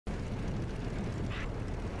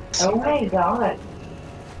Oh my god.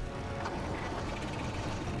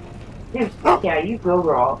 Dude, yeah, you go,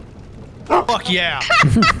 girl. Fuck yeah.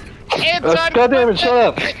 Goddamn it, shut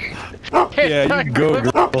up. Yeah, you go,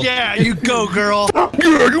 girl. Yeah, you go, girl.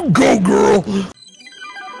 Yeah, you go, girl.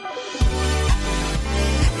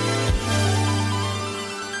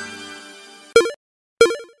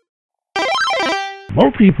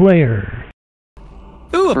 Multiplayer.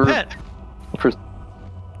 Ooh, a pet.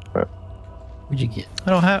 What'd you get? I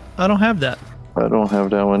don't have that. I don't have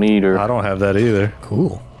that one either. I don't have that either.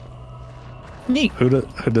 Cool. Neat. Who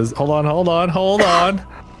does? Hold on.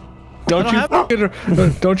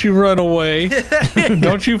 Don't you run away.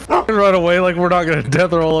 Don't you fucking run away like we're not gonna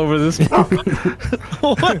death roll over this.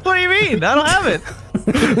 What do you mean? I don't have it.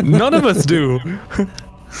 None of us do.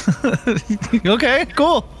 Okay,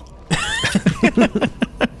 cool.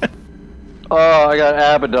 Oh, I got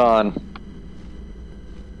Abaddon.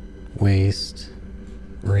 Waste.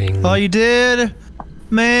 Ring. Oh, you did?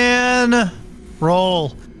 Man.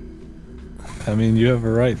 Roll. I mean, you have a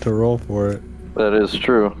right to roll for it. That is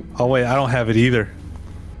true. Oh wait, I don't have it either.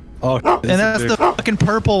 Oh, And that's the fucking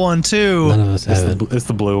purple one, too. None of us have it. it's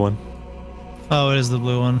the blue one. Oh, it is the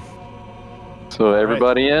blue one. So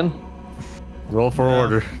everybody in? Roll for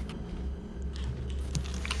order.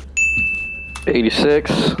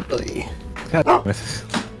 86. God damn it.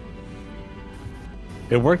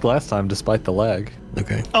 It worked last time despite the lag.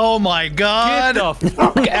 Okay. Oh my god. Get the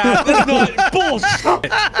fuck out. That's not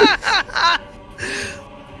bullshit.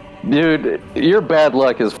 Dude, your bad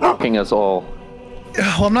luck is fucking us all.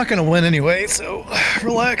 Well, I'm not gonna win anyway, so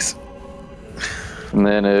relax. And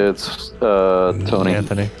then it's Tony.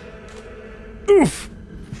 Anthony. Oof.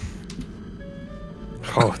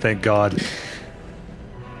 Oh, thank God.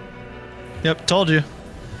 Yep, told you.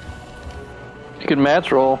 You can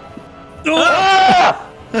match roll. Ah!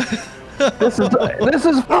 This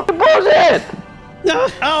is fucking bullshit!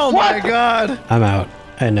 Oh my god. I'm out.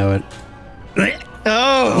 I know it.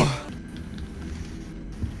 Oh.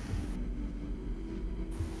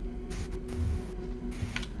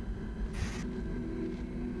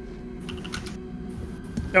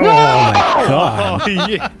 Oh my god. Oh,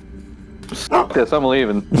 yeah. Fuck this, I'm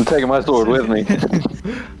leaving. I'm taking my sword with me.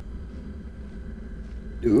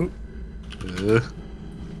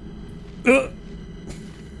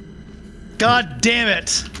 God damn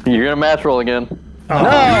it. You're gonna match roll again.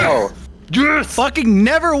 No! Yes! Fucking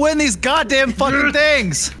never win these goddamn fucking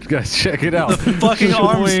things! You guys, check it out. The fucking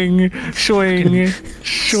arms. Swing.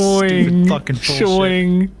 Fucking bullshit.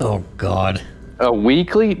 Swing. Oh god. A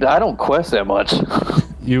weekly? I don't quest that much.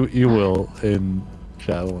 You will in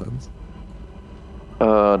Shadowlands.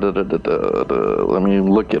 Let me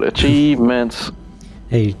look at achievements.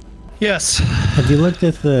 Hey, Yes. have you looked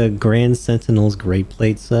at the Grand Sentinel's Great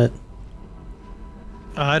Plate set?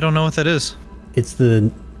 I don't know what that is. It's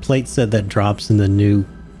the plate set that drops in the new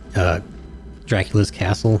Dracula's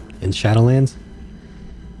Castle in Shadowlands.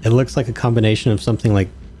 It looks like a combination of something like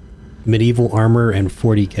medieval armor and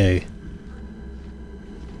 40k.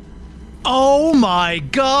 Oh my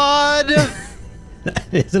god!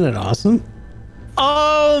 Isn't it awesome?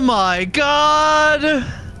 Oh my god!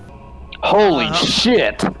 Holy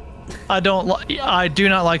shit! I do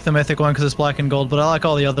not like the mythic one because it's black and gold, but I like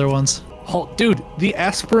all the other ones. Oh, dude, the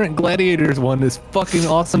Aspirant Gladiators one is fucking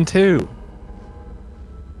awesome too.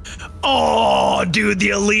 Oh, dude, the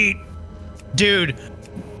elite. Dude,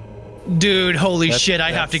 holy shit,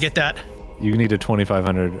 I have to get that. You need a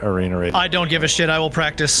 2500 arena rate. I don't give a shit, I will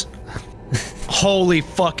practice. Holy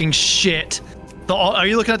fucking shit. Are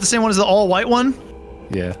you looking at the same one as the all-white one?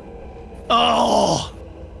 Yeah. Oh,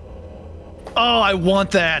 I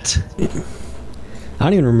want that. I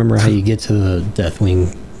don't even remember how you get to the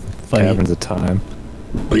Deathwing fight. Caverns of Time.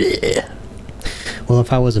 Blech. Well,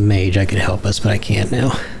 if I was a mage, I could help us, but I can't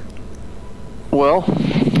now. Well,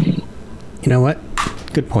 You know what?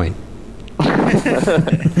 Good point.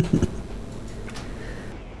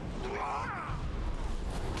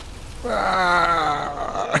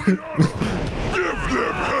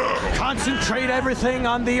 Concentrate everything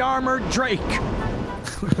on the armored Drake.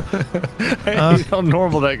 Hey, how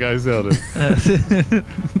normal that guy sounded.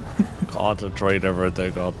 Concentrate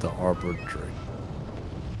everything on the arbor tree.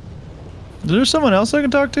 Is there someone else I can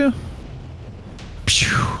talk to?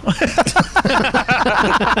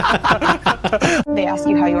 They ask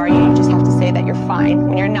you how you are, you just have to say that you're fine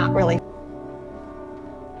when you're not really.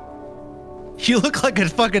 You look like a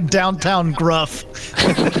fucking downtown gruff.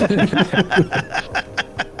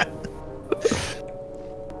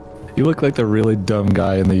 You look like the really dumb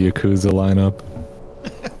guy in the Yakuza lineup.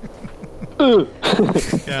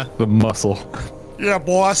 Yeah. The muscle. Yeah,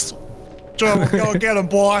 boss. trouble. Go get him,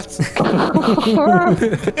 boss.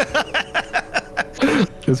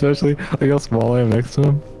 Especially like how small I am next to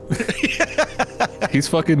him. He's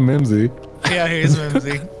fucking Mimsy. Yeah, he's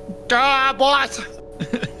Mimsy. Ah, boss.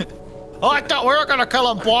 Oh, I thought we were gonna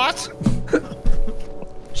kill him, boss.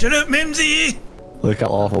 Shut up, Mimsy. Look how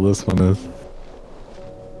awful this one is.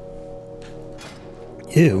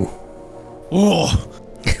 Ew. Oh.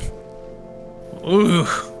 Ooh.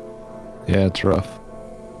 Yeah, it's rough.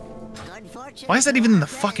 Why is that even in the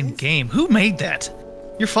fucking game? Who made that?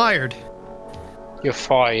 You're fired. You're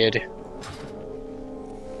fired.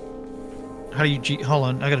 How do you G? Hold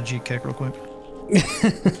on, I got a G kick real quick.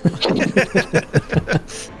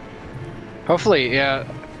 Hopefully, yeah.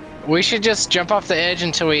 We should just jump off the edge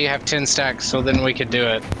until we have 10 stacks, so then we could do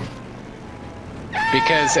it.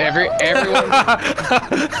 Because everyone.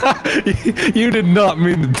 You did not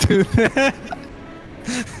mean to do that.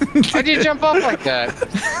 Why'd you jump off like that?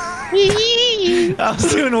 I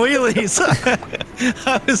was doing wheelies.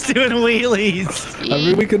 I was doing wheelies. I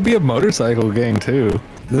mean, we could be a motorcycle gang too.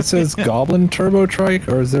 This says Goblin Turbo Trike,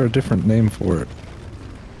 or is there a different name for it?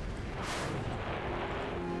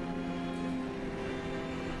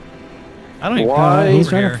 I don't even Why?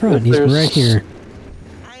 He's right up front. He's There's- right here.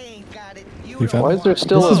 You found Why is there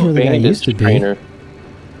still This is a where the guy bandage used to be. trainer?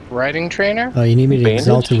 Riding trainer? Oh, you need me to Bandage?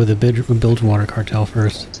 exalt it with a Bilgewater cartel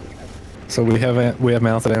first. So we have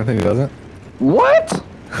mounted Anthony, doesn't? What?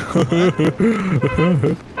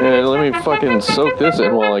 Yeah, let me fucking soak this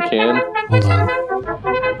in while I can. Hold on.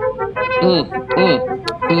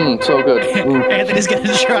 So good. Anthony's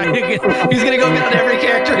gonna try to get. He's gonna go get every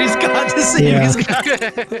character he's got to see. Yeah. He's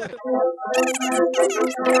gonna,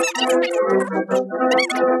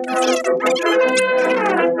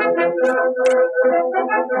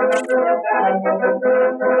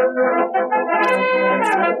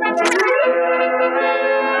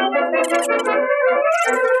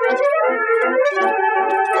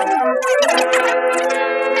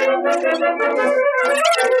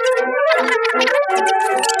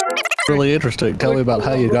 Really interesting. Tell me about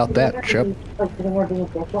how you got that, Chip.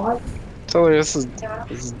 So this is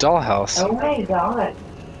Dollhouse. Oh my god.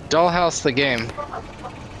 Dollhouse the game.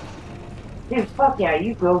 Dude, fuck yeah,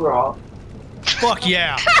 you go raw. fuck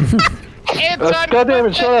yeah. Goddamn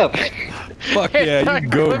it, shut up! Fuck yeah, you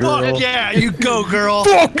go, girl. Fuck yeah, you go, girl.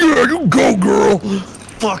 Fuck yeah, you go, girl.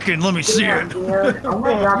 Fucking let me see it. Oh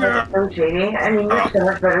my god, that's so shady. I mean, you're so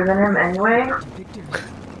much better than him anyway.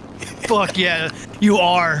 Fuck yeah, you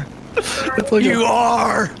are. It's like You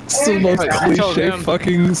are. it's the most I told cliche him.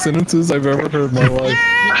 fucking sentences I've ever heard in my life.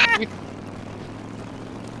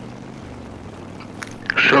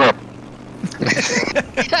 Shut up.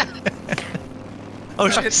 Oh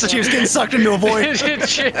shit! So she was getting sucked into a void.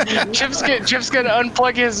 Chip's gonna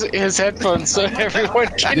unplug his headphones so everyone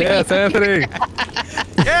can Yes, Anthony.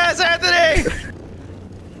 Yes, Anthony.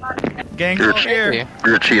 Gang up here.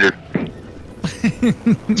 You're a cheater.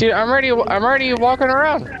 Dude, I'm already walking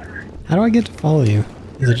around. How do I get to follow you?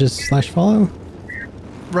 Is it just /follow?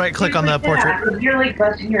 Right click on the portrait. If you're like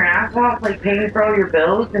busting your ass off, like paying for all your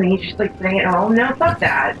bills, and he's just like sitting at home. No, fuck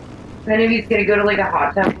that. Then if he's gonna go to like a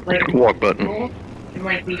hot tub, like Walk button. and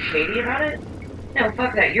like be shady about it. No,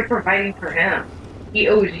 fuck that. You're providing for him. He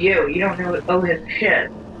owes you. You don't owe him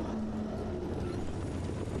shit.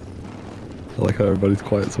 I like how everybody's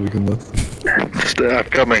quiet so we can listen. I've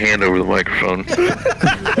got my hand over the microphone.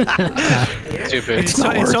 Stupid. It's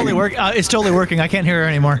totally working. It's totally working. I can't hear her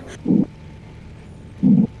anymore.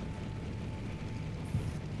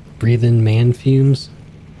 Breathe in man fumes.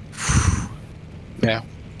 Yeah.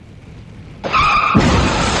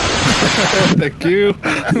 Thank you.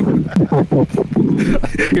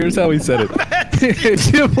 Here's how he said it.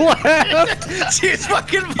 Chip laughed. She's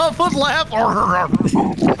fucking muffled laugh.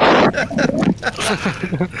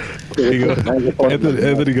 He goes,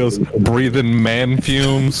 Anthony goes, breathing man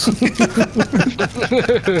fumes.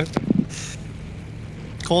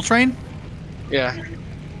 Coltrane? Yeah.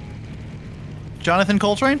 Jonathan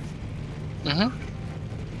Coltrane? Mhm.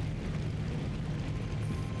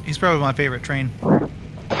 He's probably my favorite train.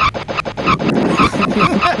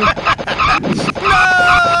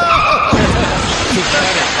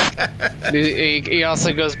 He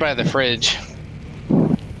also goes by the fridge.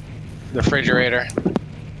 The refrigerator.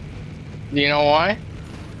 Do you know why?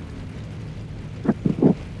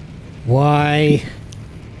 Why?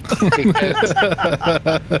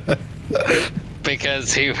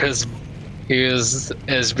 Because he was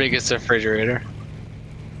as big as the refrigerator.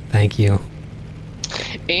 Thank you.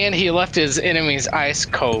 And he left his enemies ice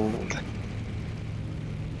cold.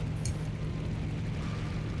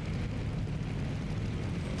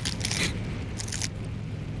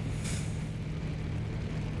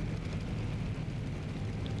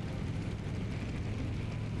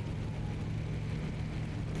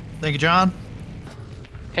 Thank you, John.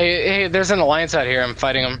 Hey, there's an alliance out here. I'm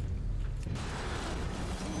fighting them.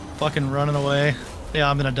 Fucking running away. Yeah,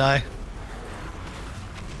 I'm gonna die.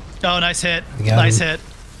 Oh, nice hit. Got Nice him. hit.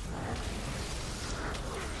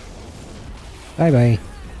 Bye bye.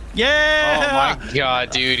 Yeah! Oh my god,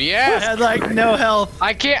 dude! I Yes. had like no health.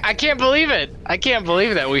 I can't believe it. I can't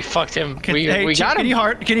believe that we fucked him. We got him.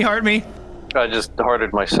 Can you heart me? I just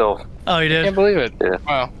hearted myself. Oh, you did. Can't believe it. Yeah.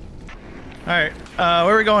 Wow. All right.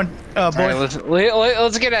 Where are we going, boy? All right,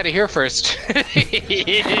 let's get out of here first.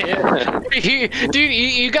 Dude,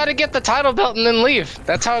 you got to get the title belt and then leave.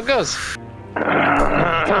 That's how it goes.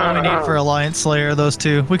 All we need for Alliance Slayer, those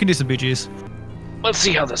two. We can do some BGs. Let's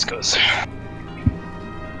see how this goes.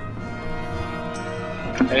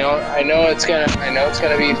 I know it's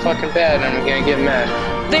gonna be fucking bad, and I'm gonna get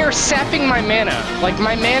mad. They're sapping my mana. Like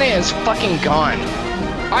my mana is fucking gone.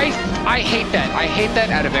 I hate that. I hate that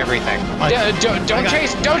out of everything. Don't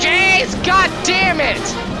chase! Don't chase! God damn it!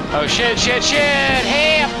 Oh shit!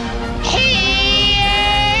 Hey!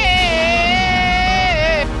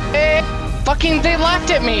 Fucking! They laughed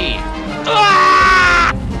at me.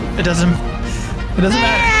 Ah! It doesn't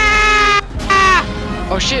matter.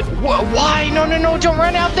 Oh shit! Why? No! Don't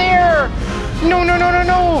run out there!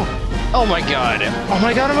 No! Oh my god! Oh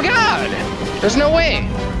my god! There's no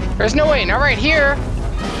way! Not right here!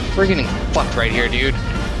 We're getting fucked right here, dude.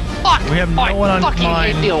 Fuck! We have no one on I fucking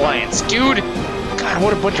mine. hate the Alliance, dude! God,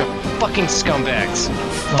 what a bunch of fucking scumbags.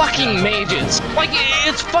 Fucking mages. Like,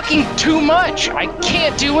 it's fucking too much! I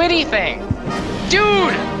can't do anything!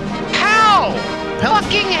 Dude! How?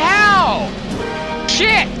 Fucking how?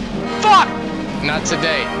 Shit! Fuck! Not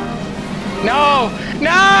today. No!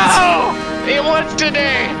 It was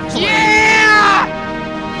today!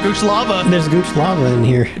 Yeah! Gooch lava. There's Gooch lava in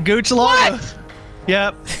here. Gooch lava. What?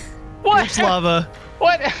 Yep. What? Gooch lava.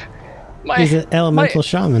 What? He's an elemental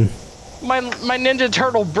shaman. My Ninja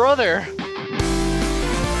Turtle brother